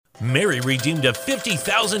Mary redeemed a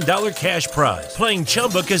 $50,000 cash prize playing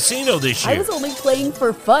Chumba Casino this year. I was only playing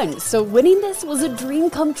for fun, so winning this was a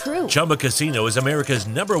dream come true. Chumba Casino is America's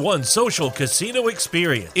 #1 social casino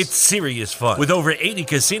experience. It's serious fun. With over 80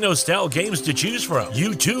 casino-style games to choose from,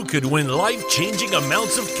 you too could win life-changing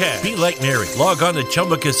amounts of cash. Be like Mary. Log on to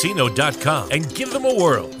ChumbaCasino.com and give them a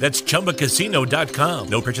whirl. That's ChumbaCasino.com.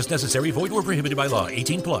 No purchase necessary. Void where prohibited by law.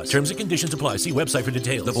 18+. Terms and conditions apply. See website for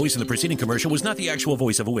details. The voice in the preceding commercial was not the actual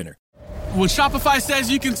voice of a winner. When Shopify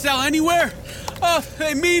says you can sell anywhere,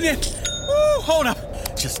 they mean it. Woo, hold up.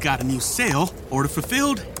 Just got a new sale. Order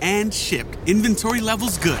fulfilled and shipped. Inventory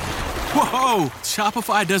level's good. Whoa,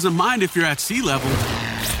 Shopify doesn't mind if you're at sea level.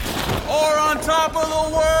 Or on top of the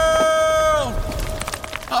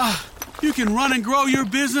world. You can run and grow your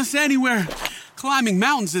business anywhere. Climbing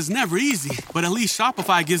mountains is never easy, but at least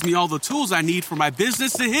Shopify gives me all the tools I need for my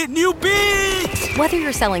business to hit new peaks. Whether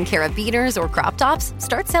you're selling carabiners or crop tops,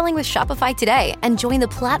 start selling with Shopify today and join the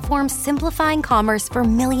platform simplifying commerce for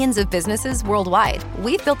millions of businesses worldwide.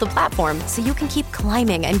 We've built the platform so you can keep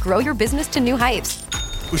climbing and grow your business to new heights.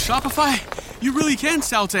 With Shopify, you really can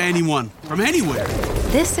sell to anyone, from anywhere.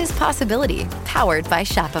 This is Possibility, powered by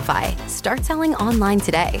Shopify. Start selling online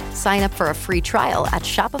today. Sign up for a free trial at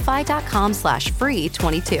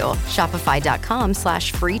shopify.com/free22.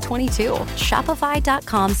 Shopify.com/free22.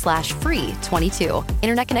 Shopify.com/free22.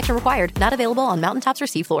 Internet connection required. Not available on mountaintops or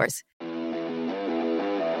seafloors.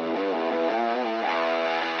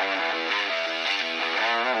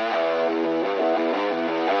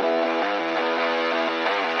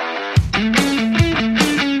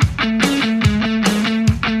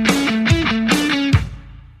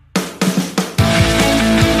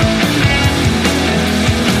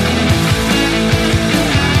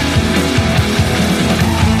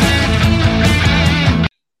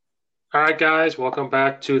 All right, guys, welcome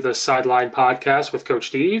back to the Sideline Podcast with Coach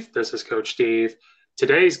Steve. This is Coach Steve.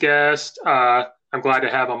 Today's guest, I'm glad to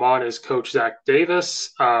have him on, is Coach Zach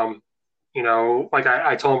Davis. Like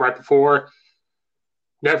I told him right before,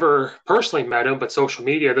 never personally met him, but social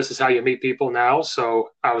media, this is how you meet people now.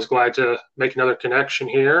 So I was glad to make another connection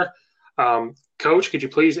here. Coach, could you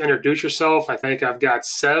please introduce yourself? I think I've got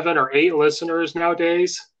 7 or 8 listeners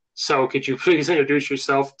nowadays. So could you please introduce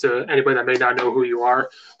yourself to anybody that may not know who you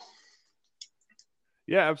are?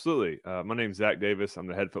 Yeah, absolutely. My name is Zach Davis. I'm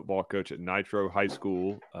the head football coach at Nitro High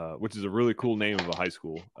School, which is a really cool name of a high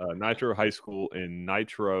school. Nitro High School in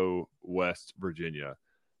Nitro, West Virginia.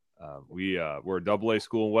 We're a AA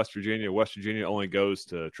school in West Virginia. West Virginia only goes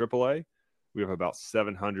to AAA. We have about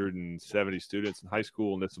 770 students in high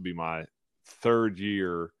school, and this will be my 3rd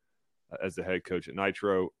year as the head coach at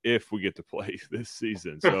Nitro if we get to play this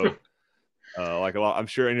season. So, I'm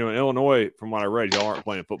sure in Illinois, from what I read, y'all aren't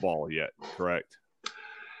playing football yet, correct?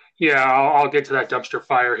 Yeah, I'll get to that dumpster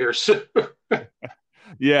fire here soon.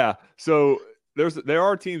 Yeah, so there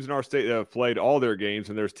are teams in our state that have played all their games,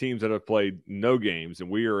 and there's teams that have played no games, and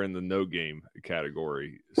we are in the no game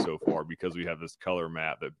category so far because we have this color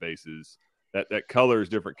map that bases that colors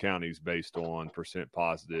different counties based on percent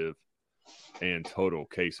positive and total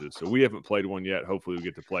cases. So we haven't played one yet. Hopefully, we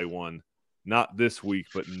get to play one not this week,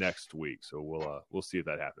 but next week. So we'll see if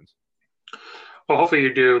that happens. Well, hopefully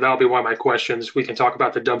you do. That'll be one of my questions. We can talk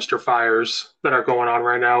about the dumpster fires that are going on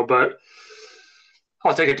right now, but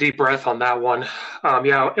I'll take a deep breath on that one.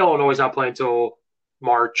 Illinois is not playing until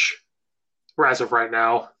March, as of right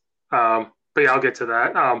now. But yeah, I'll get to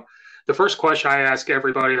that. The first question I ask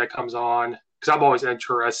everybody that comes on, because I'm always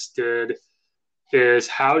interested, is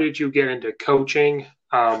how did you get into coaching?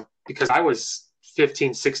 Because I was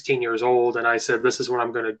 15, 16 years old, and I said, this is what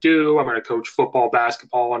I'm going to do. I'm going to coach football,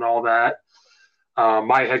 basketball, and all that.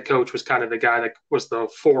 My head coach was kind of the guy that was the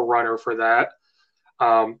forerunner for that.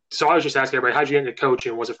 So I was just asking everybody, how'd you get into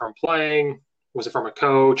coaching? Was it from playing? Was it from a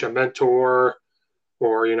coach, a mentor?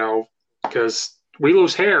 Or, because we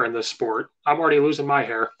lose hair in this sport. I'm already losing my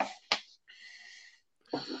hair.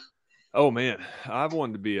 Oh, man. I've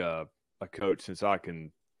wanted to be a coach since I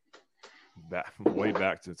can as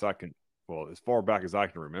far back as I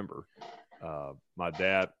can remember. My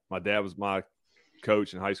dad was my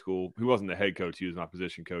coach in high school. He wasn't the head coach. He was my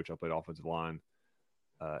position coach. I played offensive line.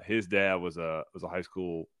 His dad was a high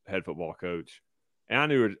school head football coach. And I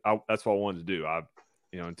knew that's what I wanted to do.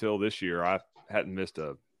 Until this year, I hadn't missed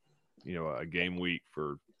a game week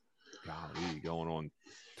for going on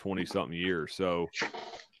 20-something years. So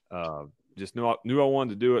just knew I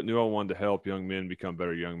wanted to do it, knew I wanted to help young men become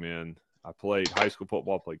better young men. I played high school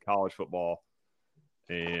football, played college football.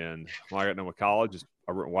 And when I got done with college,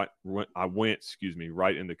 I went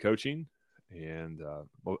right into coaching. And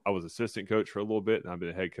I was assistant coach for a little bit, and I've been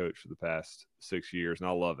a head coach for the past 6 years, and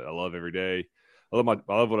I love it. I love every day. I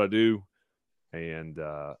love what I do, and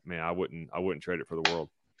man, I wouldn't trade it for the world.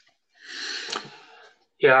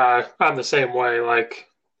 Yeah, I'm the same way. Like,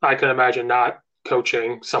 I can imagine not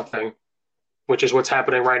coaching something, which is what's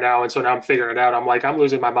happening right now. And so now I'm figuring it out. I'm like, I'm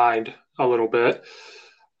losing my mind a little bit.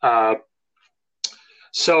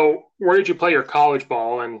 So where did you play your college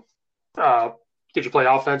ball? And did you play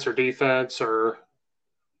offense or defense or?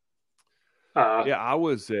 Yeah, I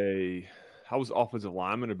was offensive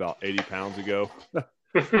lineman about 80 pounds ago.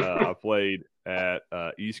 I played at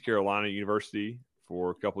East Carolina University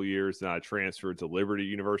for a couple of years. Then I transferred to Liberty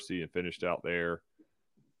University and finished out there.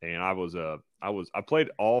 And I played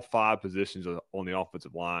all 5 positions on the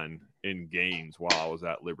offensive line in games while I was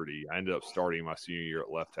at Liberty. I ended up starting my senior year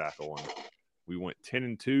at left tackle, and we went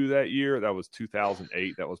 10-2 that year. That was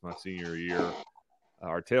 2008. That was my senior year.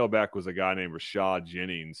 Our tailback was a guy named Rashad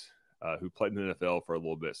Jennings, who played in the NFL for a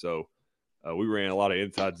little bit. So we ran a lot of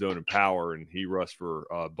inside zone and power, and he rushed for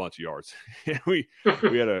a bunch of yards. we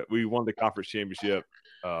won the conference championship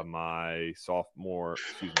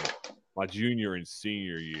my junior and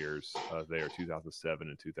senior years there, 2007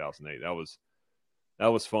 and 2008. That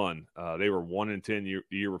was fun. They were 1-10 the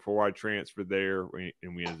year before I transferred there,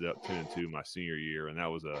 and we ended up 10-2 my senior year, and that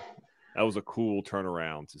was a cool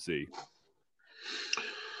turnaround to see.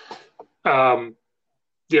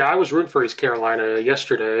 Yeah, I was rooting for East Carolina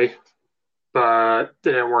yesterday, but it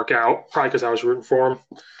didn't work out, probably because I was rooting for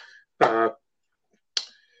them.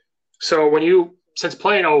 So since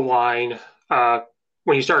playing O-line,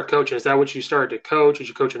 when you started coaching, is that what you started to coach? Did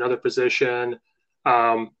you coach another position?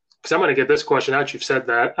 Because I'm going to get this question, now that you've said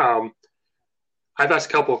that. I've asked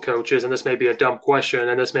a couple of coaches, and this may be a dumb question,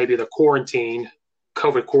 and this may be the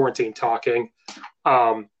COVID quarantine talking.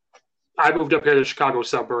 I moved up here to the Chicago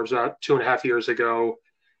suburbs about 2.5 years ago,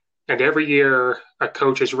 and every year a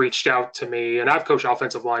coach has reached out to me, and I've coached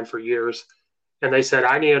offensive line for years, and they said,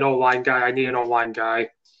 I need an O-line guy, I need an O-line guy.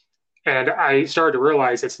 And I started to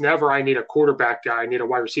realize it's never I need a quarterback guy, I need a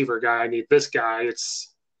wide receiver guy, I need this guy.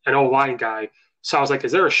 It's an O-line guy. So I was like,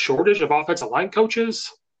 is there a shortage of offensive line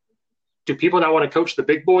coaches? Do people not want to coach the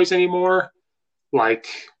big boys anymore? Like,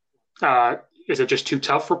 is it just too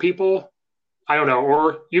tough for people? I don't know.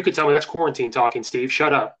 Or you could tell me that's quarantine talking, Steve.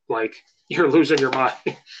 Shut up. Like, you're losing your mind.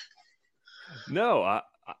 No,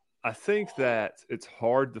 I think that it's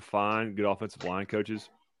hard to find good offensive line coaches.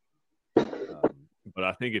 But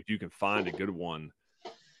I think if you can find a good one,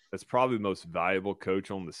 that's probably the most valuable coach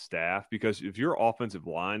on the staff, because if your offensive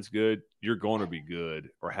line's good, you're going to be good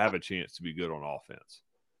or have a chance to be good on offense.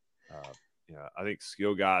 I think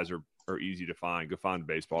skill guys are easy to find. Go find a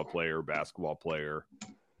baseball player, basketball player,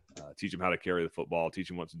 teach them how to carry the football, teach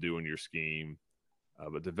them what to do in your scheme.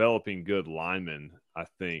 But developing good linemen, I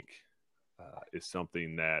think, is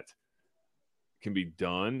something that can be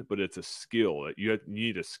done, but it's a skill. You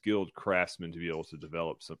need a skilled craftsman to be able to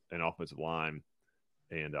develop an offensive line.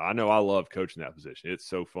 And I know I love coaching that position. It's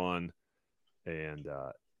so fun. And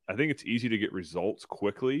I think it's easy to get results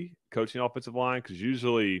quickly coaching offensive line, because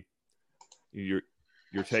usually you're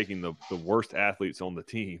taking the worst athletes on the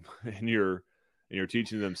team and you're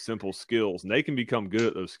teaching them simple skills, and they can become good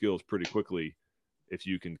at those skills pretty quickly if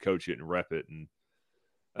you can coach it and rep it. And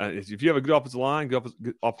if you have a good offensive line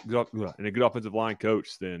and a good offensive line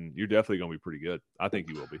coach, then you're definitely going to be pretty good. I think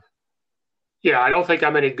you will be. Yeah, I don't think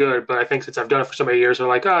I'm any good, but I think since I've done it for so many years, they're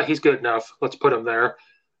like, he's good enough. Let's put him there.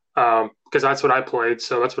 Because that's what I played,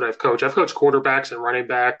 so that's what I've coached. I've coached quarterbacks and running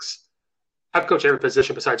backs. I've coached every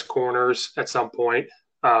position besides corners at some point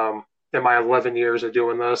in my 11 years of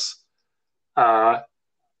doing this. And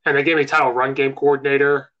they gave me the title run game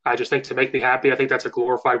coordinator. I just think to make me happy, I think that's a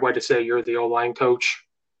glorified way to say you're the O-line coach,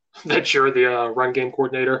 that you're the run game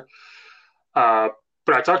coordinator. But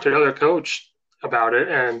I talked to another coach about it,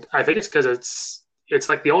 and I think it's because it's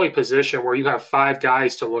like the only position where you have 5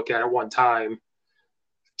 guys to look at one time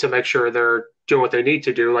to make sure they're doing what they need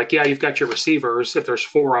to do. Like, yeah, you've got your receivers if there's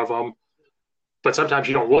 4 of them, but sometimes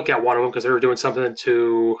you don't look at one of them because they're doing something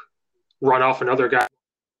to run off another guy.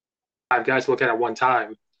 5 guys to look at one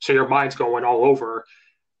time, so your mind's going all over.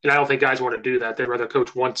 And I don't think guys want to do that. They'd rather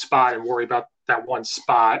coach one spot and worry about that one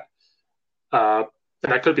spot.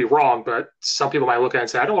 And I could be wrong, but some people might look at it and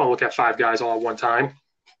say, I don't want to look at 5 guys all at one time.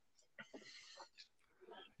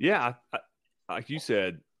 Yeah, like you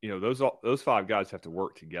said, those 5 guys have to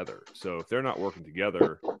work together. So if they're not working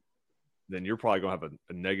together, then you're probably going to have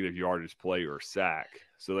a negative yardage play or sack.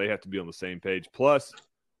 So they have to be on the same page. Plus,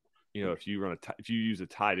 if you use a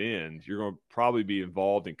tight end, you're going to probably be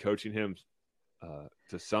involved in coaching him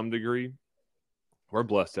to some degree. we're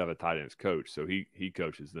blessed to have a tight ends coach, so he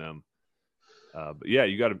coaches them. But yeah,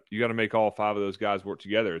 you got to make all 5 of those guys work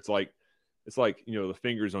together. It's like the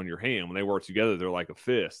fingers on your hand. When they work together, they're like a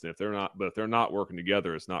fist. And if they're not working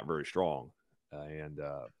together, it's not very strong.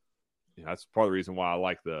 That's part of the reason why I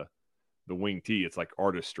like the wing tee. It's like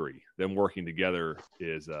artistry. Them working together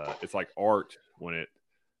is it's like art. When it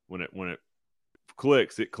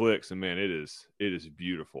clicks, it clicks, and man, it is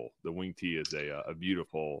beautiful. The wing tee is a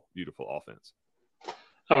beautiful offense.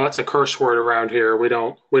 Oh, that's a curse word around here. We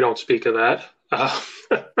don't speak of that.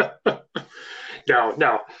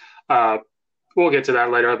 No. We'll get to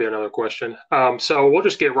that later. That'll be another question. So we'll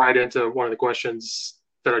just get right into one of the questions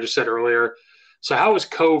that I just said earlier. So how has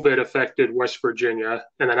COVID affected West Virginia?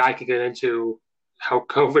 And then I can get into how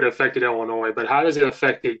COVID affected Illinois, but how does it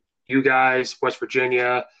affect you guys, West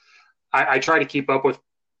Virginia? I try to keep up with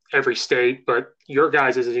every state, but your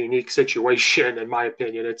guys is a unique situation, in my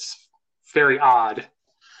opinion. It's very odd.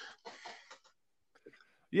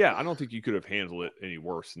 Yeah, I don't think you could have handled it any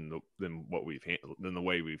worse than the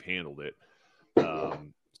way we've handled it.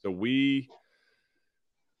 So we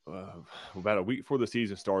about a week before the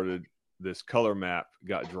season started, this color map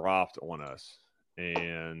got dropped on us,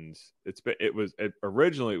 and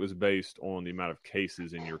originally it was based on the amount of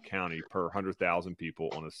cases in your county per 100,000 people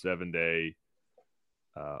on a 7-day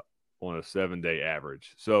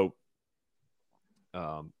average. So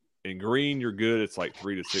in green you're good. It's like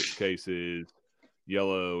 3 to 6 cases.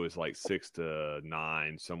 Yellow is like 6 to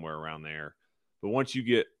 9, somewhere around there. But once you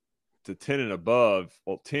get to 10 and above,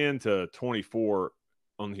 10 to 24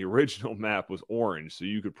 on the original map was orange, so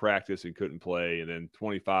you could practice and couldn't play. And then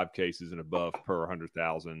 25 cases and above per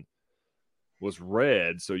 100,000 was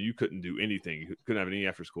red, so you couldn't do anything. You couldn't have any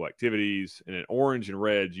after-school activities. And in orange and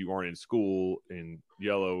red, you aren't in school. In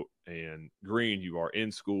yellow and green, you are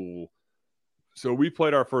in school. So we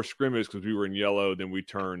played our first scrimmage because we were in yellow. Then we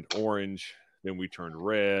turned orange. Then we turned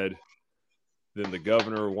red. Then the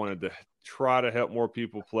governor wanted to try to help more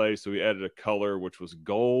people play, so he added a color, which was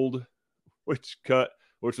gold, which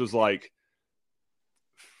was like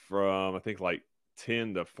from, I think, like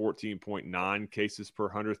 10 to 14.9 cases per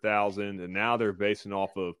 100,000. And now they're basing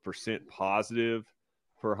off of percent positive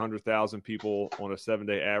per 100,000 people on a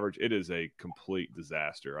 7-day average. It is a complete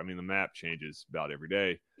disaster. I mean, the map changes about every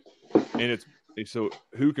day. And so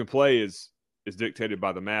who can play is dictated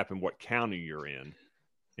by the map and what county you're in.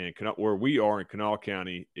 And where we are in Kanawha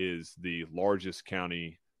County is the largest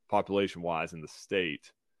county population-wise in the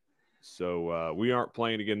state. So we aren't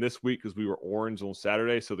playing again this week because we were orange on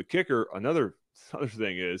Saturday. So the kicker, another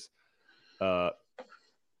thing is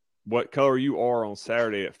what color you are on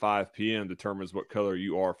Saturday at 5 p.m. determines what color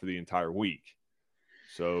you are for the entire week.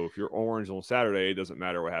 So if you're orange on Saturday, it doesn't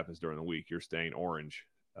matter what happens during the week. You're staying orange.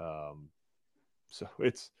 So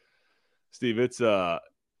Steve, it's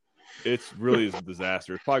really is a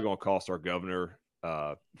disaster. It's probably going to cost our governor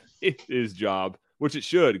his job, which it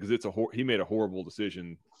should, because he made a horrible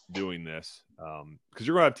decision doing this. Because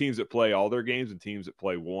you're going to have teams that play all their games and teams that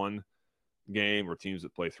play one game, or teams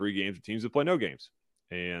that play 3 games, or teams that play no games.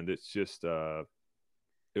 And it's just it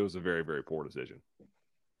was a very, very poor decision.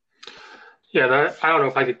 Yeah, I don't know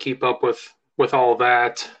if I could keep up with all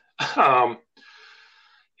that.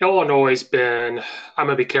 Illinois has been, I'm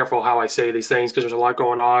going to be careful how I say these things because there's a lot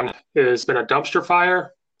going on. It has been a dumpster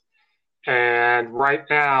fire. And right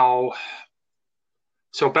now,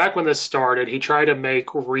 so back when this started, he tried to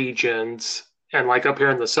make regions. And like up here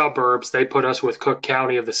in the suburbs, they put us with Cook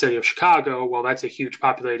County of the city of Chicago. Well, that's a huge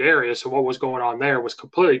populated area. So what was going on there was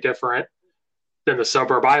completely different than the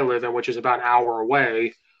suburb I live in, which is about an hour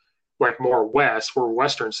away, like more west. We're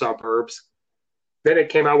western suburbs. Then it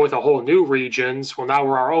came out with a whole new regions. Well, now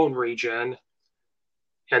we're our own region.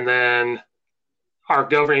 And then our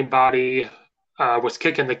governing body was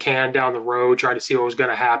kicking the can down the road, trying to see what was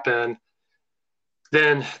going to happen.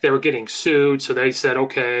 Then they were getting sued. So they said,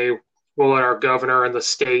 okay, we'll let our governor and the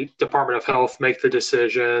state Department of Health make the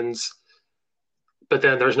decisions. But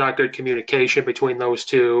then there's not good communication between those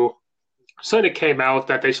two. So then it came out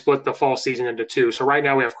that they split the fall season into 2. So right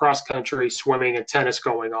now we have cross country, swimming, and tennis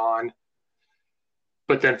going on.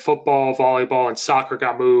 But then football, volleyball, and soccer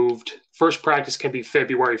got moved. First practice can be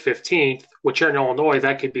February 15th, which here in Illinois,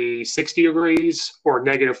 that could be 60 degrees or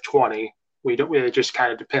negative 20. It just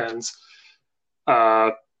kind of depends.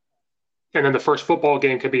 And then the first football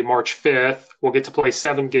game could be March 5th. We'll get to play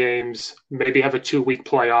 7 games, maybe have a 2-week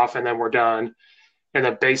playoff, and then we're done. And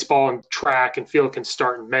then baseball and track and field can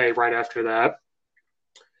start in May right after that.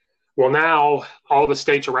 Well, now all the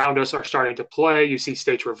states around us are starting to play. You see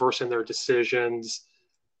states reversing their decisions.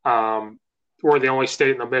 We're the only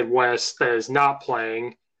state in the Midwest that is not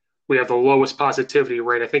playing, We have the lowest positivity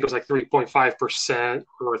rate. I think it was like 3.5%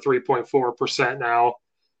 or 3.4% now.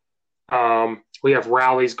 We have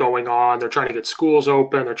rallies going on. They're trying to get schools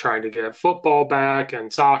open. They're trying to get football back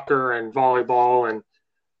and soccer and volleyball. And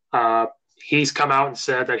he's come out and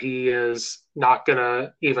said that he is not going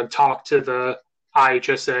to even talk to the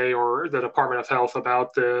IHSA or the Department of Health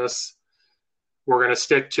about this. We're going to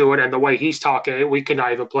stick to it. And the way he's talking, we could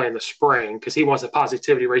not even play in the spring because he wants the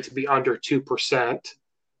positivity rate to be under 2%.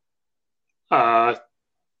 And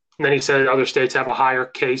then he said other states have a higher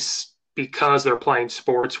case because they're playing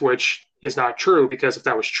sports, which is not true, because if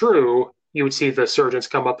that was true, you would see the surgeons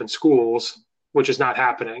come up in schools, which is not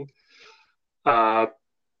happening.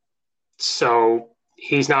 So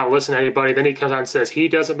he's not listening to anybody. Then he comes out and says he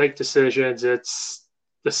doesn't make decisions. It's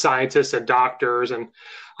the scientists and doctors. And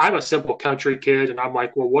I'm a simple country kid, and I'm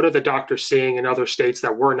like, well, what are the doctors seeing in other states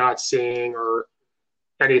that we're not seeing or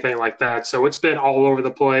anything like that? So it's been all over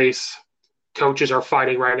the place. Coaches are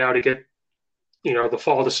fighting right now to get, the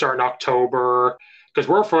fall to start in October, because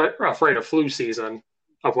we're afraid of flu season,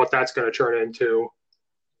 of what that's going to turn into.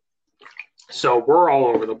 So we're all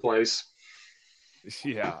over the place.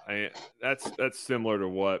 Yeah, that's similar to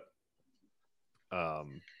what, our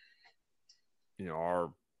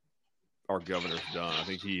governor's done. I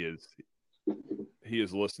think he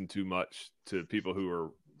has listened too much to people who are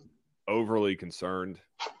overly concerned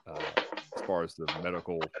as far as the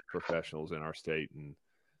medical professionals in our state. And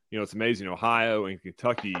it's amazing. Ohio and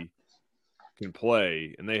Kentucky can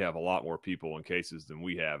play, and they have a lot more people in cases than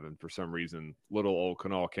we have. And for some reason, little old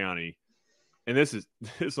Kanawha County, and this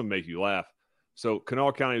will make you laugh. So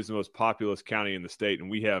Kanawha County is the most populous county in the state, and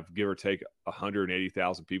we have, give or take,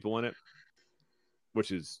 180,000 people in it,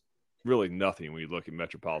 which is really nothing when you look at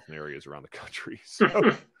metropolitan areas around the country.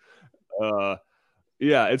 So,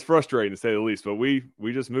 yeah, it's frustrating to say the least. But we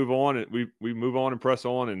just move on, and we move on and press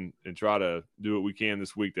on and try to do what we can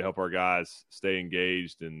this week to help our guys stay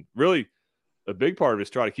engaged. And really, a big part of it is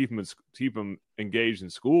try to keep them engaged in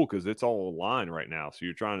school, because it's all online right now. So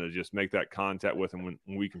you're trying to just make that contact with them when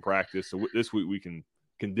we can practice. So this week we can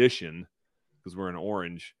condition, because we're in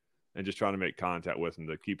orange, and just trying to make contact with them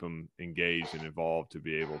to keep them engaged and involved, to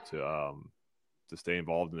be able to stay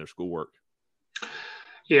involved in their schoolwork.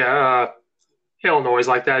 Yeah, Illinois is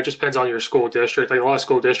like that. It just depends on your school district. Like a lot of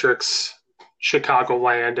school districts,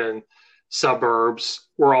 Chicagoland and suburbs,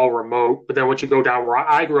 we're all remote. But then once you go down where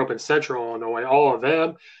I grew up in central Illinois, all of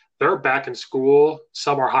them, they're back in school.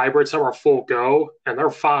 Some are hybrid, some are full go, and they're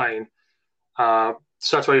fine. So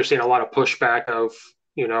that's why you're seeing a lot of pushback of,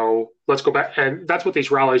 let's go back. And that's what these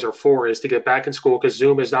rallies are for, is to get back in school, because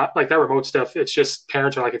Zoom is not like that remote stuff. It's just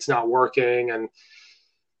parents are like, it's not working. And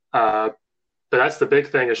but that's the big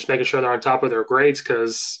thing, is just making sure they're on top of their grades,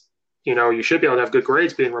 because, you should be able to have good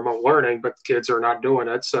grades being remote learning, but kids are not doing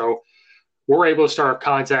it. So we're able to start our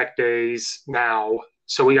contact days now.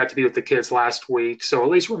 So we got to be with the kids last week. So at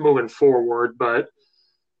least we're moving forward. But,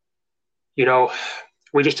 we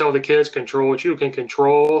just tell the kids, control what you can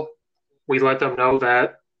control. We let them know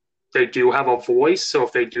that they do have a voice. So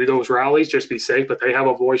if they do those rallies, just be safe. But they have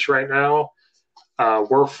a voice right now.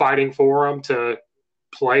 We're fighting for them to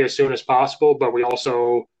play as soon as possible. But we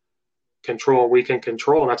also control what we can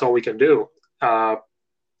control. And that's all we can do.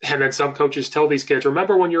 And then some coaches tell these kids,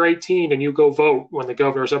 remember when you're 18 and you go vote when the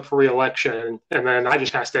governor's up for re-election. And then I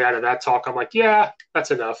just have to stay out of that talk. I'm like, yeah, that's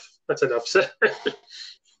enough. That's enough.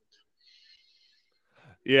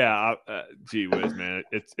 Yeah. Gee whiz, man.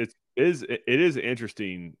 It is an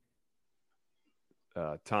interesting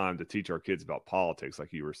time to teach our kids about politics,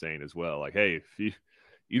 like you were saying as well. Like, hey, if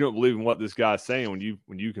you don't believe in what this guy's saying, when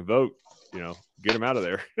you can vote, get him out of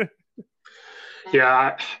there.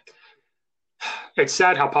 Yeah. It's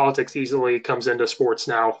sad how politics easily comes into sports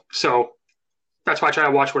now. So that's why I try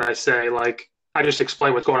to watch what I say. Like, I just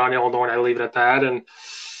explain what's going on in Illinois, and I leave it at that, and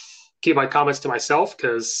keep my comments to myself,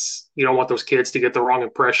 because you don't want those kids to get the wrong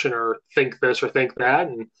impression or think this or think that.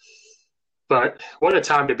 But what a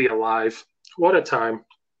time to be alive. What a time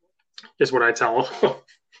is what I tell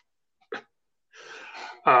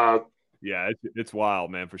them. Yeah, it's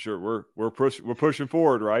wild, man, for sure. We're pushing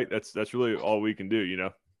forward, right? That's really all we can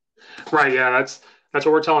do, Right, yeah, that's what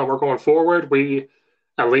we're telling them. We're going forward.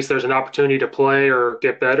 At least there's an opportunity to play or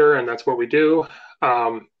get better, and that's what we do.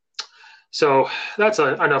 So that's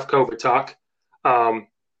enough COVID talk.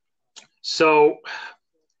 So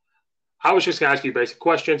I was just going to ask you a basic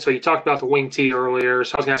question. So you talked about the wing tee earlier.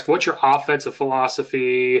 So I was going to ask, what's your offensive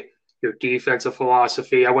philosophy, your defensive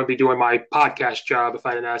philosophy? I wouldn't be doing my podcast job if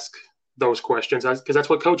I didn't ask those questions, because that's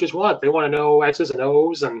what coaches want. They want to know X's and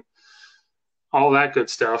O's and all that good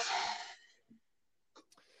stuff.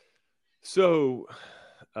 So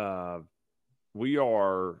we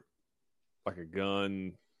are like a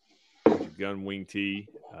gun wing tee.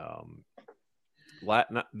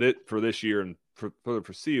 For this year and for the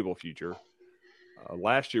foreseeable future.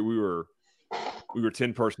 Last year we were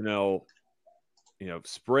 10 personnel,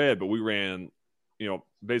 spread, but we ran,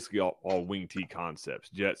 basically all wing tee concepts: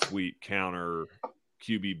 jet sweep, counter,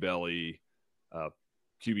 QB belly,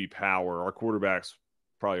 QB power. Our quarterback's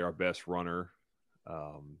probably our best runner.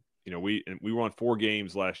 We won 4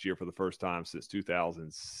 games last year for the first time since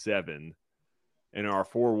 2007. And in our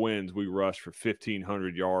 4 wins, we rushed for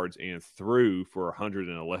 1,500 yards and threw for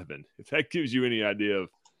 111. If that gives you any idea of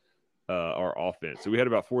our offense. So we had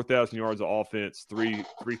about 4,000 yards of offense,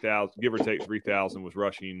 3,000, give or take 3,000 was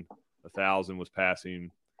rushing, 1,000 was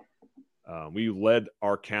passing. We led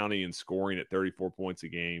our county in scoring at 34 points a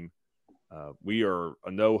game. We are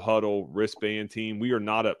a no-huddle wristband team. We are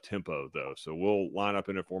not up-tempo, though, so we'll line up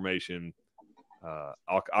in a formation.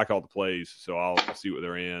 I call the plays, so I'll see what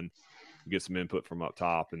they're in, get some input from up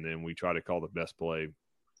top, and then we try to call the best play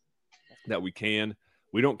that we can.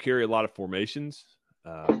 We don't carry a lot of formations,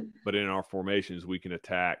 but in our formations, we can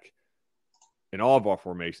attack – in all of our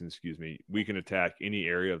formations, we can attack any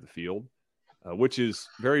area of the field, which is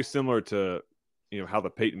very similar to – how the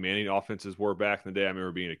Peyton Manning offenses were back in the day. I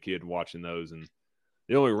remember being a kid watching those, and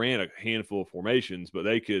they only ran a handful of formations, but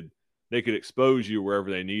they could expose you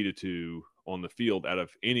wherever they needed to on the field out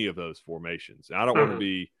of any of those formations. And I don't want to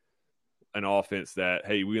be an offense that,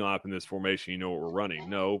 hey, we line up in this formation, what we're running.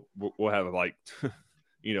 No, we'll have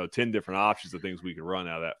 10 different options of things we can run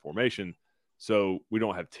out of that formation, so we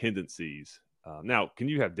don't have tendencies. Now, can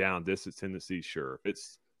you have down distance tendencies? Sure. If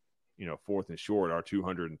it's 4th and short, our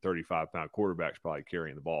 235-pound quarterback's probably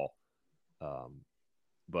carrying the ball.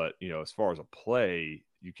 But, as far as a play,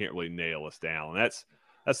 you can't really nail us down. And that's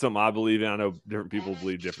something I believe in. I know different people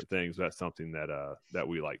believe different things. But that's something that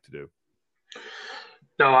we like to do.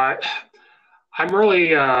 No, I'm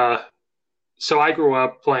really so I grew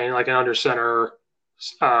up playing like an under center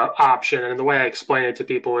option. And the way I explain it to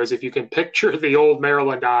people is if you can picture the old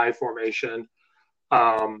Maryland I formation,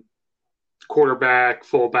 quarterback,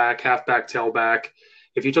 fullback, halfback, tailback.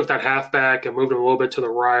 If you took that halfback and moved him a little bit to the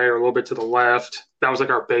right or a little bit to the left, that was like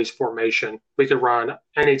our base formation. We could run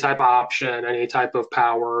any type of option, any type of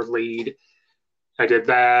power, lead. I did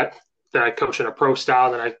that. Then I coached in a pro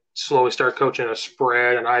style. Then I slowly started coaching a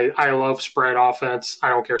spread. And I love spread offense. I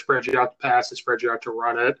don't care. Spread you out to pass, it spread you out to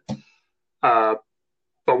run it.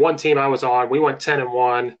 But one team I was on, we went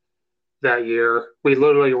 10-1 that year. We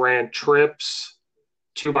literally ran trips,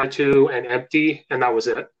 2x2 and empty, and that was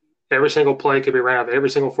it. Every single play could be ran out of every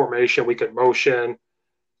single formation. We could motion.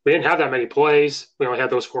 We didn't have that many plays. We only had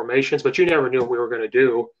those formations, but you never knew what we were going to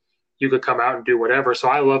do. You could come out and do whatever. So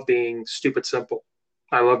I love being stupid simple.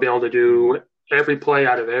 I love being able to do every play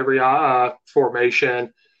out of every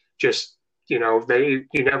formation. Just, you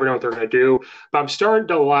never know what they're going to do. But I'm starting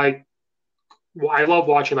to I love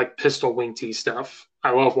watching like pistol wing tee stuff.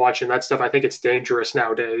 I love watching that stuff. I think it's dangerous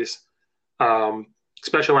nowadays.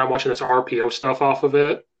 Especially when I'm watching this RPO stuff off of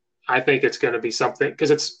it. I think it's going to be something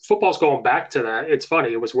because football's going back to that. It's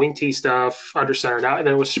funny. It was wing tee stuff, under center now, and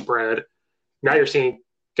then it was spread. Now you're seeing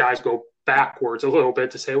guys go backwards a little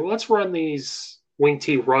bit to say, well, let's run these wing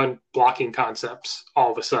tee run blocking concepts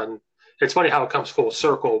all of a sudden. It's funny how it comes full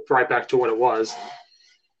circle right back to what it was.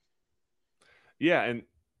 Yeah. And,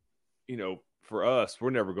 for us,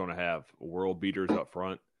 we're never going to have world beaters up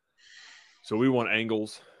front. So we want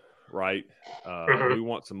angles. Right. We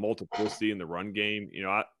want some multiplicity in the run game.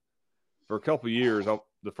 For a couple of years,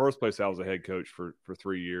 the first place I was a head coach for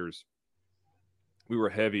 3 years, we were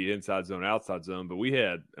heavy inside zone, outside zone, but we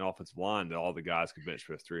had an offensive line that all the guys could bench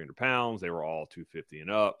press 300 pounds. They were all 250 and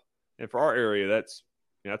up. And for our area, that's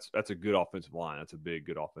a good offensive line. That's a big,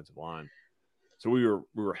 good offensive line. So we were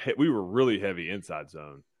really heavy inside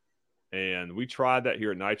zone. And we tried that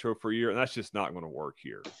here at Nitro for a year, and that's just not going to work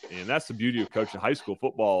here. And that's the beauty of coaching high school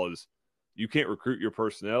football is you can't recruit your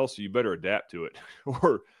personnel, so you better adapt to it,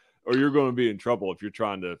 or you're going to be in trouble if you're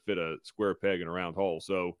trying to fit a square peg in a round hole.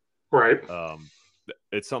 So, right,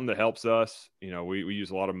 it's something that helps us. We use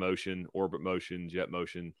a lot of motion, orbit motion, jet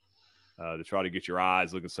motion, to try to get your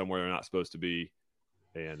eyes looking somewhere they're not supposed to be,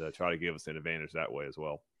 and try to give us an advantage that way as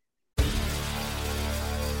well.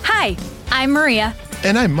 Hi, I'm Maria.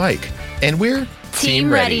 And I'm Mike. And we're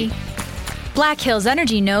Team Ready. Black Hills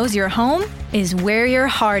Energy knows your home is where your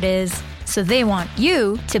heart is, so they want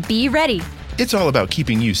you to be ready. It's all about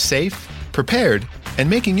keeping you safe, prepared, and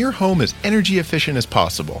making your home as energy efficient as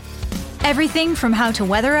possible. Everything from how to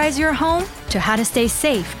weatherize your home to how to stay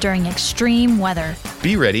safe during extreme weather.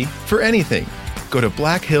 Be ready for anything. go to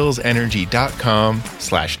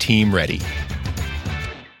blackhillsenergy.com/teamready.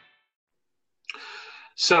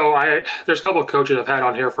 So there's a couple of coaches I've had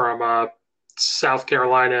on here from South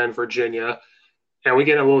Carolina and Virginia, and we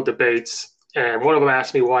get in little debates. And one of them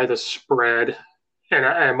asked me why the spread,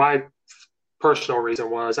 and my personal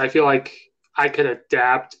reason was I feel like I could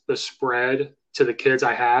adapt the spread to the kids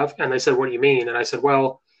I have. And they said, "What do you mean?" And I said,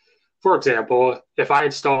 "Well, for example, if I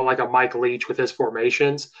install like a Mike Leach with his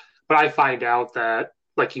formations, but I find out that,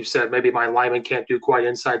 like you said, maybe my lineman can't do quite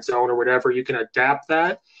inside zone or whatever, you can adapt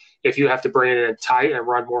that. If you have to bring it in tight and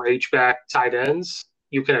run more H-back tight ends,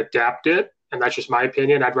 you can adapt it." And that's just my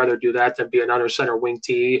opinion. I'd rather do that than be an under center wing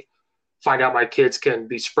T, find out my kids can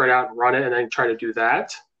be spread out and run it, and then try to do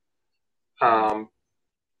that.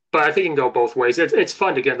 But I think it can go both ways. It's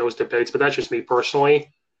fun to get in those debates, but that's just me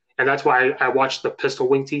personally. And that's why I watch the pistol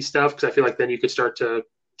wing T stuff, because I feel like then you could start to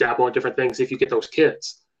dabble in different things if you get those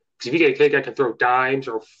kids. Because if you get a kid that can throw dimes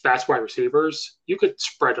or fast wide receivers, you could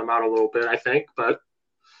spread them out a little bit, I think. But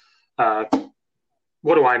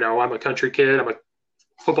what do I know? I'm a country kid. I'm a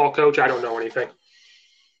football coach. I don't know anything.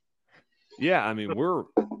 Yeah, I mean, we're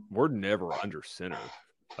never under center.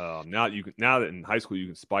 Now that in high school you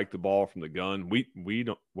can spike the ball from the gun,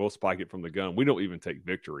 we'll spike it from the gun. We don't even take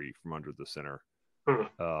victory from under the center.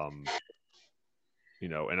 And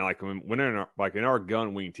like when in our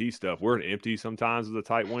gun wing T stuff, we're an empty sometimes with a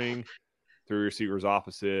tight wing, three receivers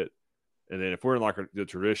opposite, and then if we're in like the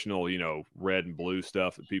traditional red and blue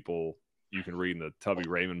stuff that you can read in the Tubby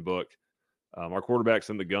Raymond book, our quarterback's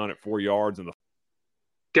in the gun at 4 yards and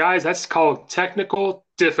guys, that's called technical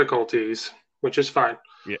difficulties, which is fine.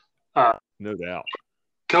 Yeah, no doubt.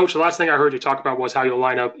 Coach, the last thing I heard you talk about was how you'll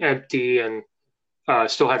line up empty and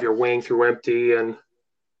still have your wing through empty and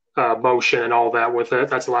motion and all that with it.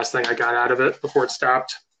 That's the last thing I got out of it before it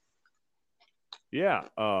stopped. Yeah,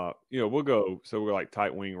 we'll go. So we're like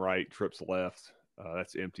tight wing right, trips left.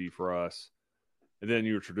 That's empty for us. And then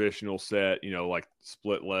your traditional set, like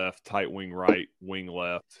split left, tight wing right, wing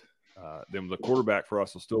left. Then the quarterback for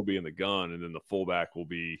us will still be in the gun, and then the fullback will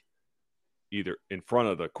be either in front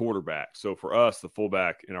of the quarterback. So for us, the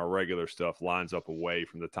fullback in our regular stuff lines up away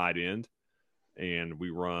from the tight end, and we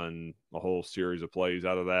run a whole series of plays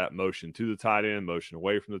out of that: motion to the tight end, motion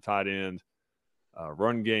away from the tight end,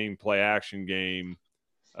 run game, play action game.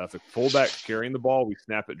 If the fullback's carrying the ball, we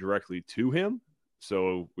snap it directly to him.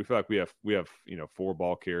 So we feel like we have 4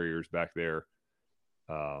 ball carriers back there.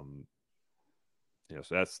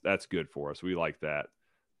 So that's good for us. We like that.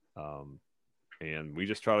 And we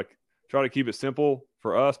just try to keep it simple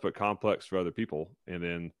for us, but complex for other people. And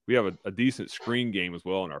then we have a decent screen game as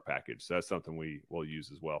well in our package. So that's something we will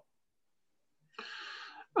use as well.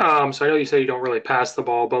 So I know you say you don't really pass the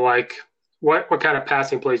ball, but like what kind of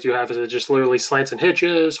passing plays do you have? Is it just literally slants and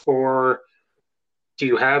hitches, or do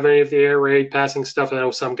you have any of the air raid passing stuff? I know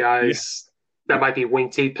some guys that might be wing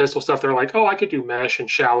T pistol stuff. They're like, oh, I could do mesh and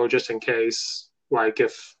shallow just in case. Like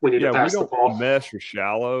if we need to pass the ball. Mesh or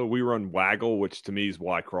shallow. We run waggle, which to me is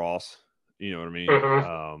Y cross. You know what I mean?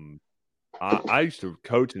 Mm-hmm. I used to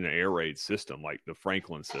coach in an air raid system, like the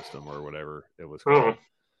Franklin system or whatever it was called.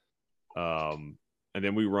 And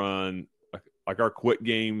then we run like our quick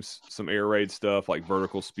games, some air raid stuff like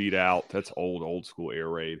vertical speed out. That's old school air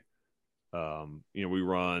raid. We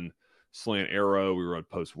run slant arrow. We run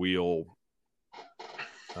post wheel.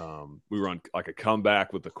 We run like a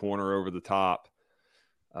comeback with the corner over the top.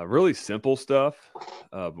 Really simple stuff,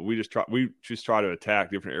 but we just try to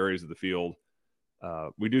attack different areas of the field.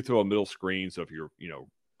 We do throw a middle screen, so if you're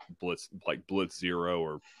blitz zero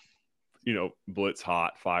or blitz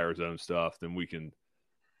hot fire zone stuff, then we can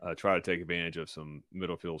try to take advantage of some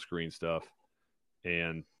middle field screen stuff.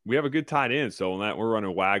 And we have a good tight end, so on that we're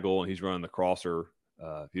running waggle and he's running the crosser.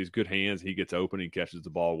 He has good hands. He gets open. He catches the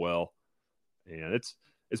ball well, and it's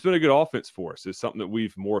been a good offense for us. It's something that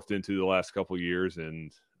we've morphed into the last couple of years,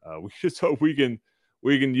 and we just hope we can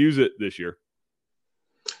use it this year.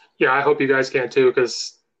 Yeah, I hope you guys can too,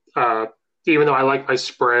 because even though I like my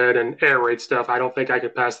spread and air raid stuff, I don't think I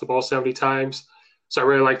could pass the ball 70 times. So I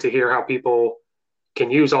really like to hear how people can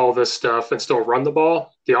use all this stuff and still run the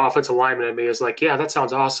ball. The offensive lineman in me is like, yeah, that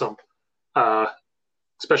sounds awesome.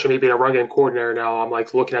 Especially me being a run game coordinator now, I'm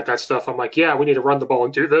like looking at that stuff. I'm like, yeah, we need to run the ball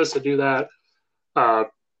and do this and do that.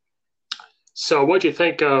 So what'd you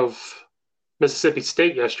think of Mississippi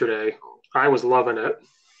State yesterday? I was loving it.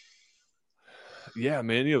 Yeah,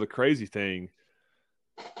 man. The crazy thing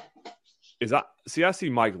is I see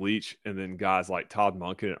Mike Leach and then guys like Todd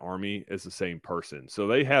Monken at Army as the same person. So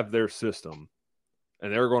they have their system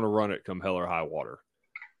and they're going to run it come hell or high water.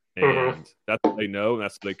 And that's what they know, and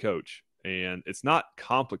that's what they coach. and it's not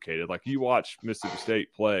complicated. Like you watch Mississippi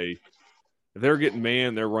State play, if they're getting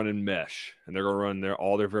man, they're running mesh, and they're going to run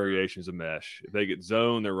all their variations of mesh. If they get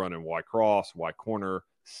zone, they're running Y cross, Y corner,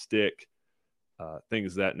 stick,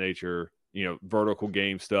 things of that nature. Vertical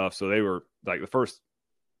game stuff. So they were like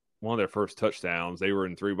one of their first touchdowns. They were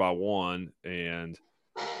in 3-by-1, and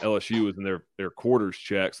LSU was in their quarters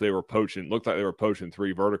checks. They were poaching. Looked like they were poaching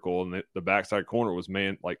 3 vertical, and the backside corner was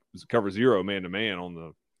cover 0 man to man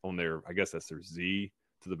on their, I guess that's their Z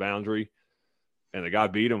to the boundary, and the guy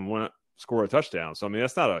beat him, scored a touchdown. So I mean,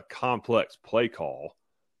 that's not a complex play call.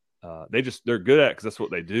 They're good at it because that's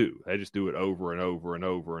what they do. They just do it over and over and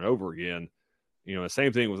over and over again. The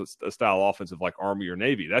same thing with a style offensive like Army or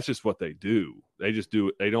Navy. That's just what they do. They just do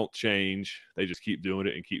it. They don't change. They just keep doing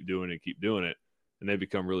it and keep doing it and keep doing it. And they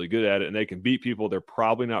become really good at it. And they can beat people they're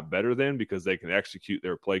probably not better than because they can execute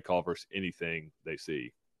their play call versus anything they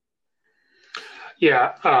see.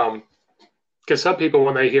 Yeah. Because some people,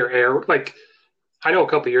 when they hear air, like I know a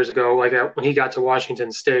couple of years ago, like when he got to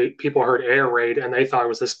Washington State, people heard air raid and they thought it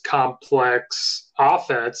was this complex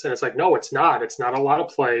offense. And it's like, no, it's not. It's not a lot of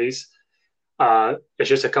plays. It's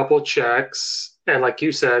just a couple of checks. And like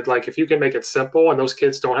you said, like if you can make it simple and those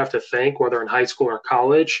kids don't have to think, whether in high school or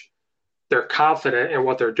college, they're confident in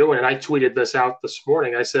what they're doing. And I tweeted this out this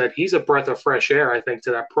morning. I said, he's a breath of fresh air, I think,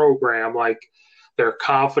 to that program. Like they're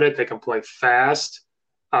confident, they can play fast,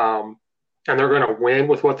 and they're going to win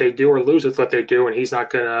with what they do or lose with what they do. And he's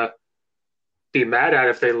not going to be mad at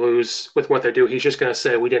if they lose with what they do. He's just going to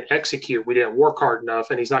say, we didn't execute, we didn't work hard enough,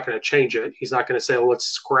 and he's not going to change it. He's not going to say, well, let's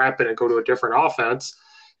scrap it and go to a different offense.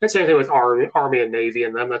 And same thing with Army and Navy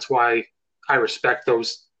and them. That's why I respect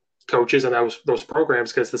those coaches and those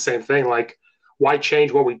programs, because it's the same thing. Like, why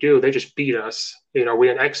change what we do? They just beat us. We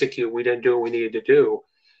didn't execute. We didn't do what we needed to do.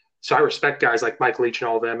 So I respect guys like Mike Leach and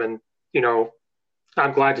all of them. And,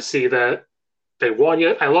 I'm glad to see that they won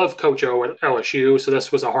yet. I love Coach O at LSU, so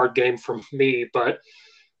this was a hard game for me, but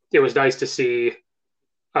it was nice to see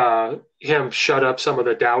him shut up some of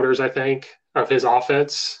the doubters, I think, of his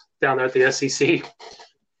offense down there at the SEC.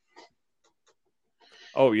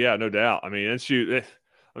 Oh, yeah, no doubt. I mean, I'm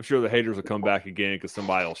sure the haters will come back again because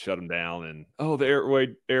somebody will shut them down and,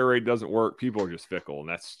 the air raid doesn't work. People are just fickle, and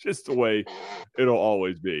that's just the way it'll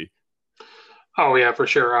always be. Oh, yeah, for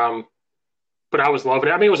sure. But I was loving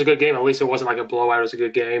it. I mean, it was a good game. At least it wasn't like a blowout. It was a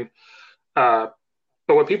good game. But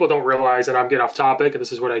what people don't realize, and I'm getting off topic, and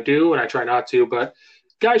this is what I do, and I try not to, but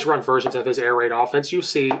guys run versions of his air raid offense. You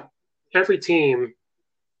see every team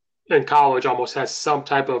in college almost has some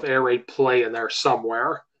type of air raid play in there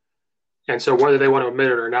somewhere. And so whether they want to admit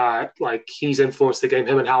it or not, like he's influenced the game.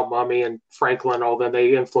 Him and Hal Mummy and Franklin, all them,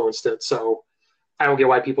 they influenced it. So I don't get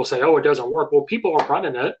why people say, it doesn't work. Well, people are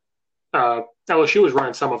running it. LSU was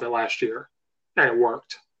running some of it last year, and it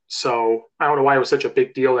worked. So I don't know why it was such a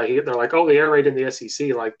big deal that they're like, the air raid in the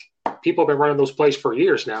SEC. Like, people have been running those plays for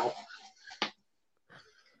years now.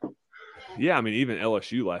 Yeah, I mean, even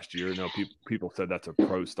LSU last year, people said that's a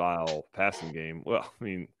pro-style passing game. Well, I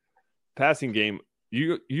mean, passing game,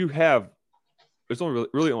 you have – there's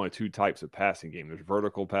really only 2 types of passing game. There's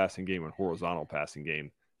vertical passing game and horizontal passing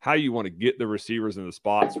game. How you want to get the receivers in the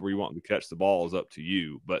spots where you want them to catch the ball is up to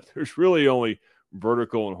you. But there's really only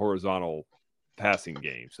vertical and horizontal passing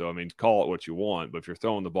game. So, I mean, call it what you want. But if you're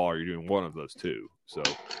throwing the ball, you're doing one of those 2. So,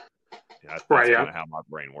 that's kind of how my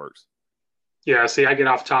brain works. Yeah, see, I get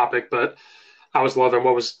off topic, but I was loving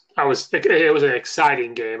it was an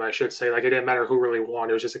exciting game, I should say. Like, it didn't matter who really won.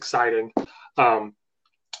 It was just exciting.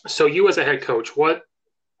 So you as a head coach, what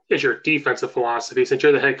is your defensive philosophy? Since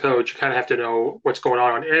you're the head coach, you kind of have to know what's going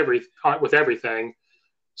on with everything.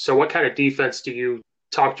 So what kind of defense do you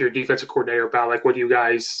talk to your defensive coordinator about? Like, what do you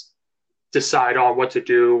guys decide on what to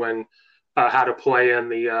do and how to play in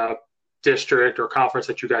the district or conference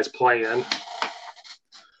that you guys play in?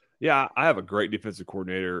 Yeah, I have a great defensive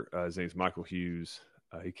coordinator. His name's Michael Hughes.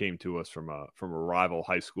 He came to us from a rival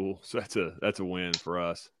high school, so that's a win for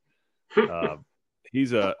us. He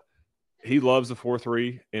loves the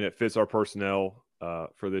 4-3, and it fits our personnel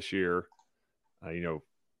for this year.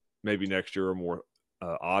 Maybe next year or more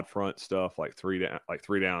odd front stuff like 3 down,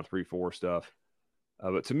 3-4 stuff.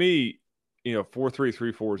 But to me, 4-3,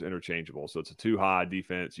 3-4 is interchangeable. So it's a 2 high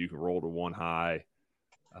defense. You can roll to 1 high.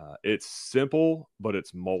 It's simple, but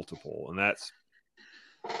it's multiple, and that's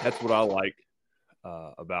what I like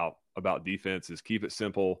about defense is keep it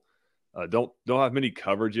simple. Don't have many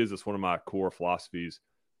coverages. It's one of my core philosophies.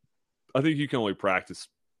 I think you can only practice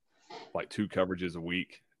like 2 coverages a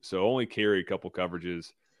week, so only carry a couple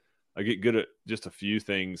coverages. I get good at just a few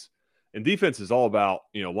things, and defense is all about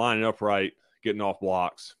lining up right, getting off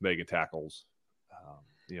blocks, making tackles.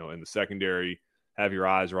 in the secondary, have your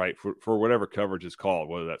eyes right for whatever coverage is called,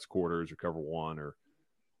 whether that's quarters or cover one or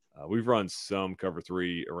we've run some cover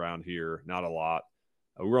three around here, not a lot.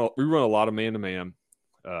 We run a lot of man-to-man.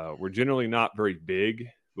 We're generally not very big,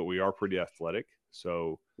 but we are pretty athletic.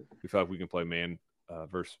 So we feel like we can play man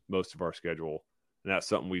versus most of our schedule. And that's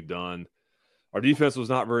something we've done. Our defense was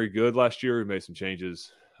not very good last year. We made some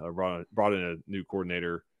changes, brought in a new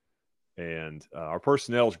coordinator, and our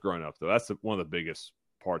personnel's grown up, though. That's one of the biggest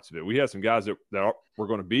parts of it. We had some guys that were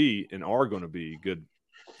going to be and are going to be good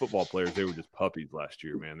football players. They were just puppies last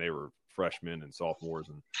year, man. They were freshmen and sophomores,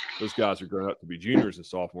 and those guys are growing up to be juniors and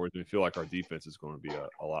sophomores, and we feel like our defense is going to be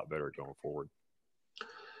a lot better going forward.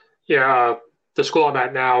 Yeah, the school I'm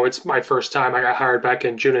at now, it's my first time. I got hired back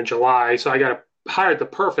in June and July, so I got hired the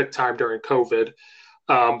perfect time during COVID.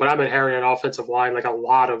 But I'm inheriting an offensive line, like a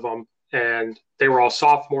lot of them, and they were all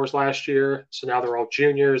sophomores last year, so now they're all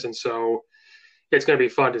juniors, and so it's going to be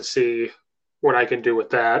fun to see what I can do with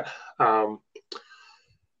that.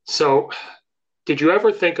 So did you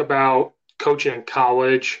ever think about coaching in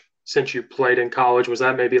college since you played in college? Was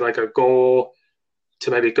that maybe like a goal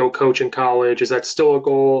to maybe go coach in college? Is that still a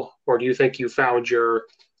goal? Or do you think you found your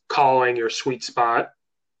calling, your sweet spot,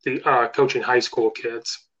 the coaching high school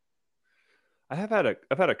kids? I've had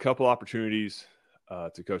a couple opportunities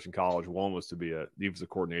to coach in college. One was to be a defensive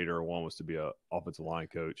coordinator. One was to be a offensive line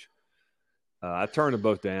coach. I turned them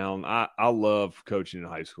both down. I love coaching in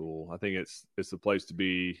high school. I think it's the place to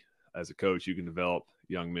be as a coach. You can develop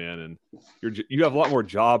young men, and you have a lot more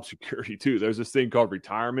job security too. There's this thing called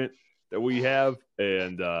retirement that we have,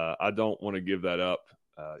 and I don't want to give that up.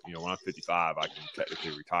 When I'm 55, I can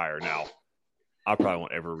technically retire. Now, I probably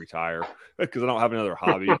won't ever retire because I don't have another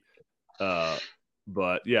hobby.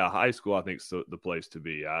 But yeah, high school I think is the place to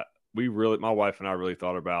be. My wife and I really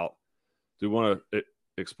thought about, do we want to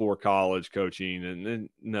explore college coaching? And then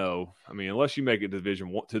no, I mean, unless you make it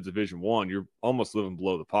Division I, you're almost living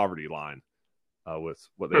below the poverty line with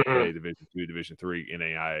what they pay Division II, Division III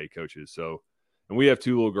NAIA coaches. So, and we have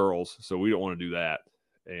 2 little girls, so we don't want to do that,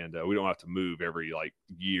 and we don't have to move every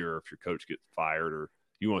year if your coach gets fired or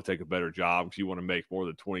you want to take a better job because you want to make more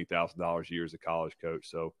than $20,000 a year as a college coach.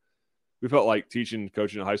 So we felt like coaching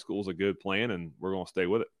in high school is a good plan, and we're going to stay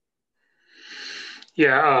with it.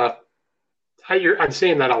 Yeah, I'm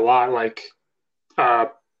seeing that a lot. Like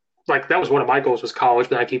that was one of my goals was college,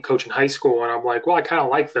 but I keep coaching high school, and I'm like, well, I kind of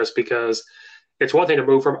like this because it's one thing to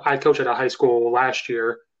move from. I coached at a high school last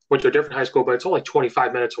year, went to a different high school, but it's only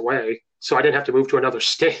 25 minutes away, so I didn't have to move to another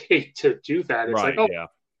state to do that. It's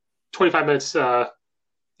 25 minutes,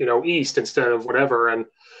 east instead of whatever. And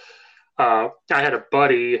I had a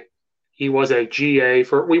buddy. He was a GA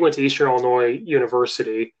we went to Eastern Illinois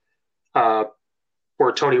University,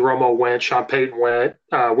 where Tony Romo went, Sean Payton went.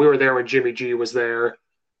 We were there when Jimmy G was there,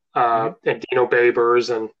 and Dino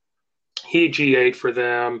Babers, and he GA'd for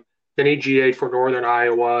them. Then he GA'd for Northern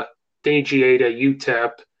Iowa. Then he GA'd at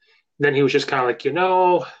UTEP. Then he was just kind of like,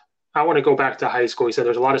 I want to go back to high school. He said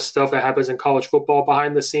there's a lot of stuff that happens in college football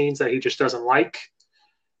behind the scenes that he just doesn't like.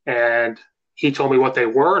 And he told me what they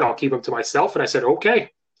were, and I'll keep them to myself. And I said,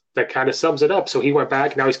 okay, that kind of sums it up. So he went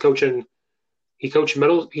back. Now he's coaching. He coaches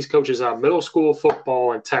middle school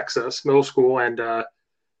football in Texas, middle school, and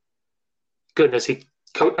he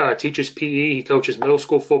teaches PE. He coaches middle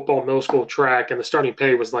school football, middle school track, and the starting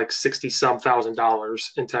pay was like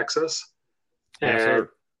 $60,000 in Texas.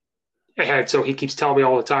 And so he keeps telling me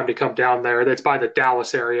all the time to come down there. That's by the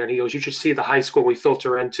Dallas area, and he goes, "You should see the high school we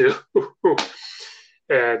filter into."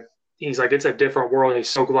 And he's like, "It's a different world." And he's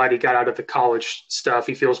so glad he got out of the college stuff.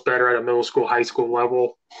 He feels better at a middle school, high school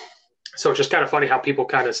level. So it's just kind of funny how people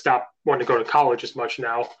kind of stop wanting to go to college as much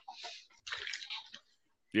now.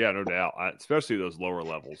 Yeah, no doubt. Especially those lower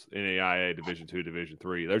levels, NAIA, Division II, Division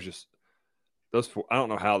III. There's just those four. I don't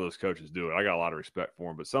know how those coaches do it. I got a lot of respect for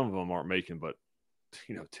them, but some of them aren't making but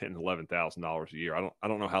 $10,000, $11,000 a year. I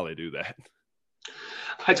don't know how they do that.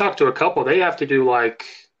 I talked to a couple. They have to do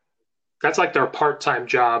that's like their part-time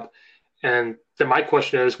job. And then my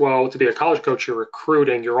question is, well, to be a college coach, you're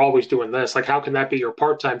recruiting, you're always doing this. Like, how can that be your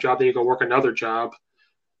part-time job? Then you go work another job.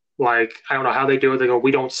 I don't know how they do it. They go,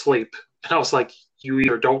 we don't sleep. And I was like, you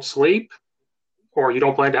either don't sleep or you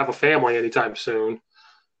don't plan to have a family anytime soon.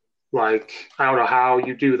 I don't know how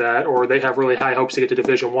you do that, or they have really high hopes to get to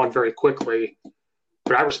Division I very quickly.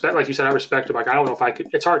 But I respect, like you said, I respect them. I don't know if I could.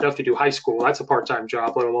 It's hard enough to do high school. That's a part-time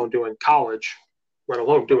job, let alone doing college, let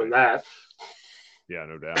alone doing that. Yeah,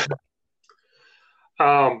 no doubt.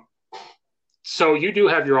 So you do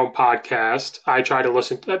have your own podcast. I try to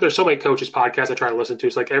listen. There's so many coaches' podcasts I try to listen to.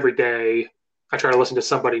 It's like every day I try to listen to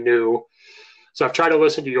somebody new. So I've tried to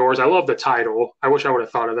listen to yours. I love the title. I wish I would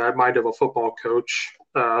have thought of that. Mind of a Football Coach.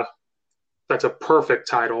 That's a perfect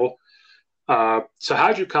title. So how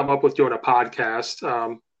did you come up with doing a podcast?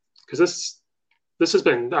 Because this has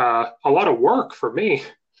been a lot of work for me.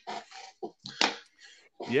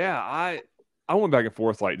 Yeah, I went back and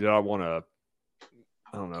forth. Like, did I want to,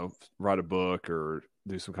 I don't know, write a book or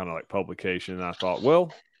do some kind of like publication? And I thought,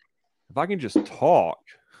 well, if I can just talk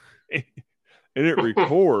and it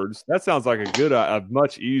records, that sounds like a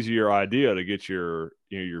much easier idea to get your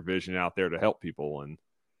vision out there to help people. And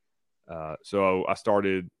so I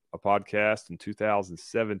started a podcast in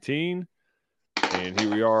 2017, and here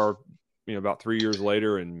we are, about 3 years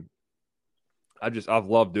later, and I've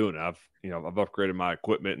loved doing it. I've upgraded my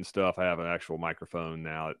equipment and stuff. I have an actual microphone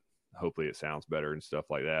now. Hopefully it sounds better and stuff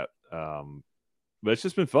like that. But it's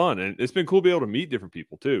just been fun, and it's been cool to be able to meet different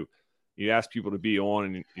people too. You ask people to be on,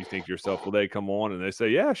 and you think to yourself, will they come on? And they say,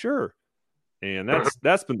 yeah, sure. And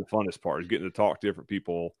that's been the funnest part, is getting to talk to different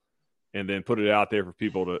people and then put it out there for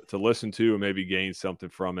people to listen to and maybe gain something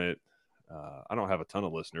from it. I don't have a ton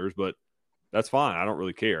of listeners, but that's fine. I don't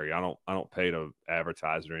really care. I don't pay to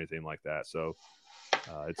advertise it or anything like that. So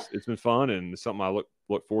it's been fun, and it's something I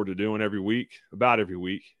look forward to doing every week,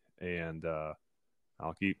 and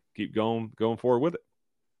I'll keep going forward with it.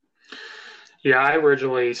 Yeah, I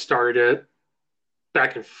originally started it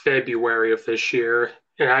back in February of this year,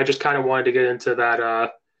 and I just kind of wanted to get into that. I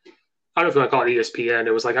don't know if you want to call it ESPN.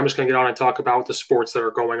 It was like, I'm just going to get on and talk about the sports that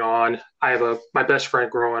are going on. I have my best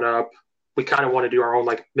friend growing up. We kind of want to do our own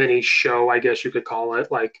like mini show, I guess you could call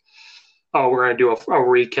it. Like, oh, we're going to do a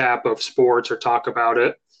recap of sports or talk about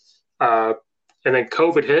it. And then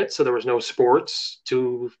COVID hit, so there was no sports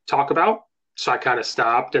to talk about. So I kind of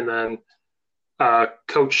stopped. And then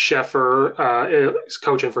Coach Sheffer is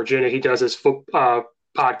coach in Virginia. He does his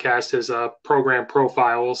podcast, his program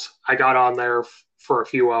profiles. I got on there for a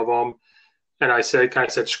few of them. And I said,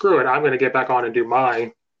 screw it. I'm going to get back on and do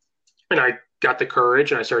mine. And I got the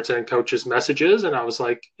courage, and I started sending coaches messages. And I was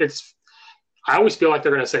like, I always feel like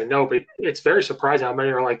they're going to say no, but it's very surprising how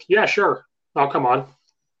many are like, yeah, sure, I'll come on.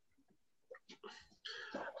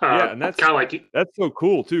 Yeah, and that's kind of like, that's so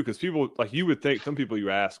cool too, because people, like, you would think some people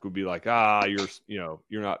you ask would be like, you're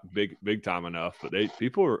not big time enough, but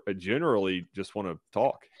people are generally just want to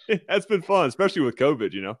talk. That's been fun, especially with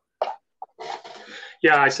COVID,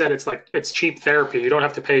 Yeah, I said it's cheap therapy. You don't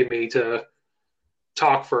have to pay me to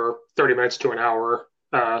talk for 30 minutes to an hour.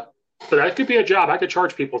 But that could be a job. I could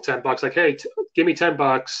charge people $10. Like, hey, give me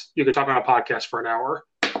 $10. You could talk on a podcast for an hour.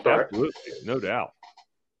 Absolutely, no doubt.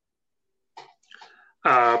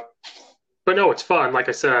 But no, it's fun. Like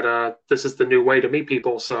I said, this is the new way to meet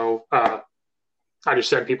people. So I just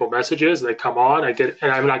send people messages. They come on. And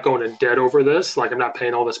I'm not going in debt over this. Like, I'm not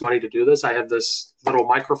paying all this money to do this. I have this little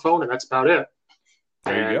microphone, and that's about it.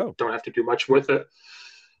 There you go. Don't have to do much with it.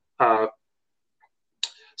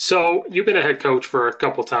 So you've been a head coach for a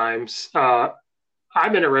couple times.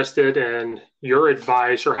 I'm interested in your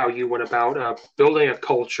advice or how you went about building a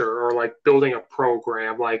culture or like building a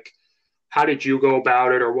program. Like, how did you go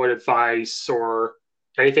about it, or what advice or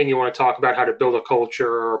anything you want to talk about how to build a culture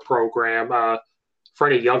or a program for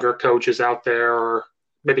any younger coaches out there, or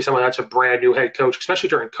maybe someone that's a brand new head coach, especially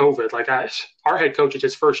during COVID. Like, our head coach is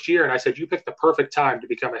his first year, and I said, you picked the perfect time to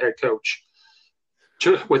become a head coach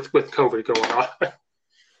with COVID going on.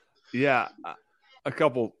 Yeah, a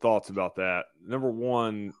couple thoughts about that. Number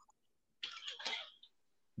one,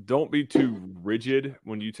 don't be too rigid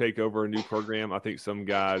when you take over a new program. I think some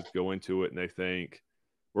guys go into it and they think,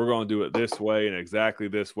 we're going to do it this way and exactly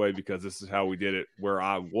this way because this is how we did it where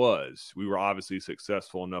I was. We were obviously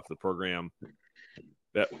successful enough, the program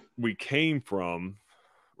that we came from,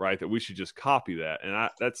 right, that we should just copy that. And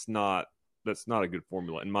that's not a good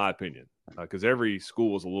formula, in my opinion, because every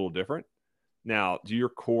school is a little different. Now, do your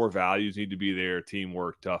core values need to be there?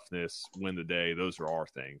 Teamwork, toughness, win the day. Those are our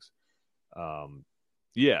things.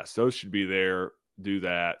 Yes, those should be there. Do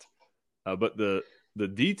that. But the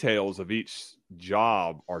details of each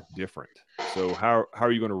job are different. So how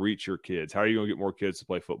are you going to reach your kids? How are you going to get more kids to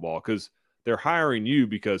play football? Because they're hiring you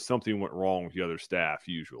because something went wrong with the other staff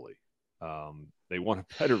usually. They want a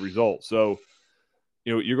better result. So,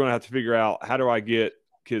 you're going to have to figure out, how do I get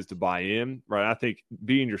kids to buy in, right? I think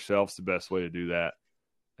being yourself is the best way to do that.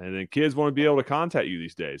 And then kids want to be able to contact you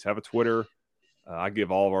these days. Have a Twitter. I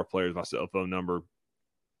give all of our players my cell phone number.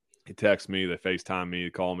 They text me, they FaceTime me,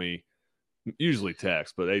 they call me. Usually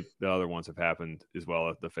text, but the other ones have happened as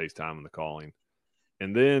well, the FaceTime and the calling.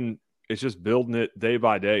 And then it's just building it day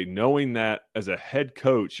by day, knowing that as a head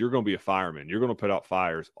coach, you're going to be a fireman. You're going to put out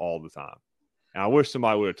fires all the time. And I wish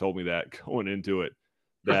somebody would have told me that going into it,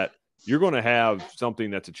 that you're going to have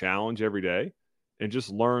something that's a challenge every day, and just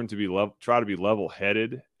learn to try to be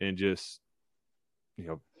level-headed and just,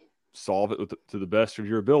 solve it to the best of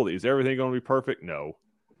your ability. Is everything going to be perfect? No.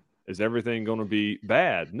 Is everything going to be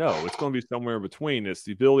bad? No. It's going to be somewhere in between. It's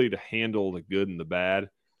the ability to handle the good and the bad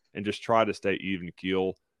and just try to stay even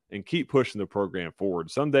keel and keep pushing the program forward.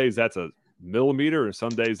 Some days that's a millimeter and some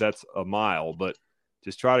days that's a mile, but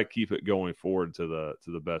just try to keep it going forward to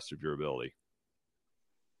the best of your ability.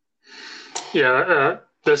 Yeah,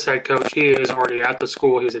 this head coach, he is already at the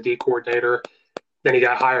school. He's a D coordinator. Then he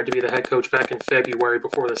got hired to be the head coach back in February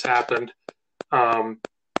before this happened.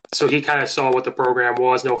 So he kind of saw what the program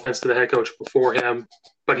was. No offense to the head coach before him,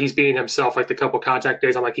 but he's being himself. Like the couple contact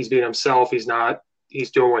days, I'm like, he's being himself. He's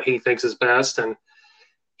doing what he thinks is best. And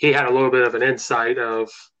he had a little bit of an insight of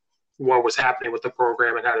what was happening with the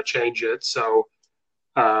program and how to change it. So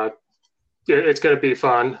it's going to be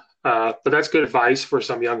fun. But that's good advice for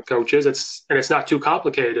some young coaches. It's not too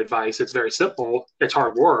complicated advice. It's very simple. It's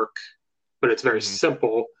hard work, but it's very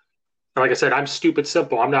simple. And like I said, I'm stupid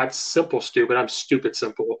simple. I'm not simple stupid. I'm stupid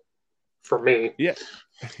simple for me. Yeah.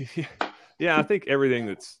 Yeah. I think everything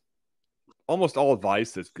that's almost all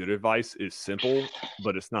advice that's good advice is simple,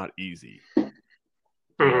 but it's not easy.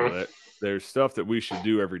 There's stuff that we should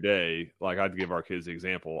do every day. Like I'd give our kids the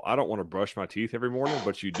example. I don't want to brush my teeth every morning,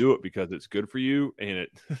 but you do it because it's good for you. And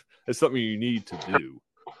it's something you need to do.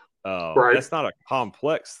 Right. That's not a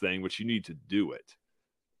complex thing, but you need to do it.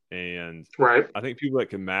 And right. I think people that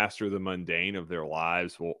can master the mundane of their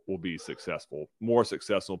lives will be successful, more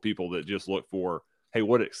successful people that just look for, hey,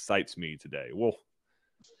 what excites me today? Well,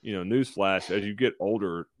 newsflash, as you get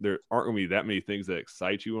older, there aren't going to be that many things that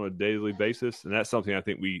excite you on a daily basis. And that's something I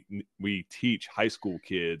think we teach high school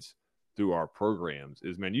kids through our programs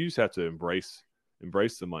is, man, you just have to embrace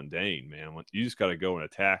the mundane, man. You just got to go and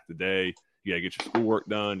attack the day. You got to get your schoolwork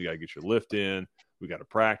done. You got to get your lift in. We got to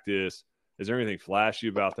practice. Is there anything flashy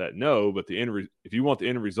about that? No, but if you want the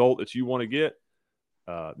end result that you want to get,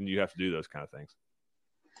 then you have to do those kind of things.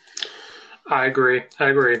 I agree.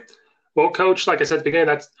 Well, Coach, like I said at the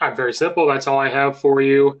beginning, I'm very simple. That's all I have for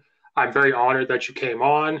you. I'm very honored that you came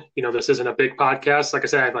on. This isn't a big podcast. Like I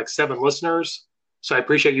said, I have like 7 listeners. So I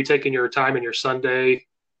appreciate you taking your time and your Sunday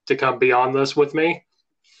to come be on this with me.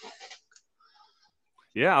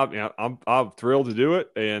 Yeah, I'm thrilled to do it.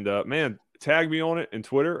 And, man, tag me on it in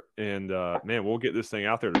Twitter. And, man, we'll get this thing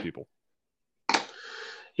out there to people.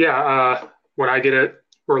 Yeah, when I get it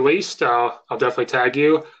released, I'll definitely tag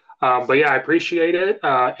you. But yeah, I appreciate it.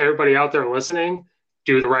 Everybody out there listening,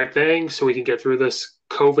 do the right thing so we can get through this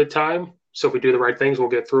COVID time. So if we do the right things, we'll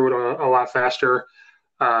get through it a lot faster.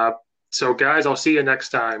 So guys, I'll see you next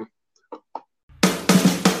time.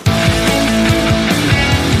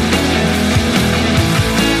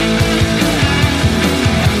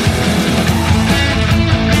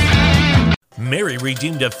 Mary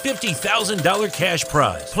redeemed a $50,000 cash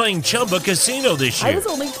prize playing Chumba Casino this year. I was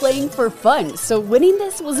only playing for fun, so winning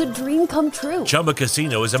this was a dream come true. Chumba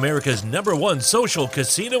Casino is America's #1 social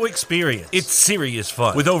casino experience. It's serious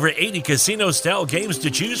fun. With over 80 casino-style games to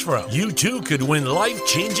choose from, you too could win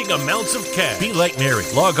life-changing amounts of cash. Be like Mary.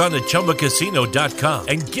 Log on to ChumbaCasino.com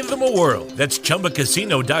and give them a whirl. That's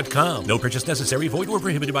ChumbaCasino.com. No purchase necessary. Void where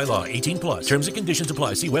prohibited by law. 18+. Terms and conditions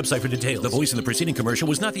apply. See website for details. The voice in the preceding commercial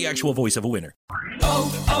was not the actual voice of a winner.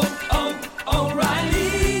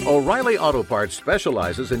 O'Reilly. O'Reilly Auto Parts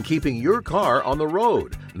specializes in keeping your car on the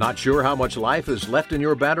road. Not sure how much life is left in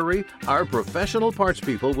your battery? Our professional parts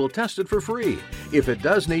people will test it for free. If it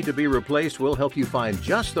does need to be replaced, we'll help you find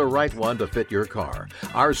just the right one to fit your car.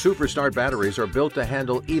 Our Superstart batteries are built to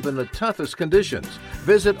handle even the toughest conditions.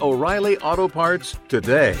 Visit O'Reilly Auto Parts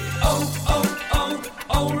today.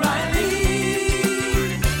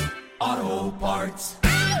 O'Reilly Auto Parts.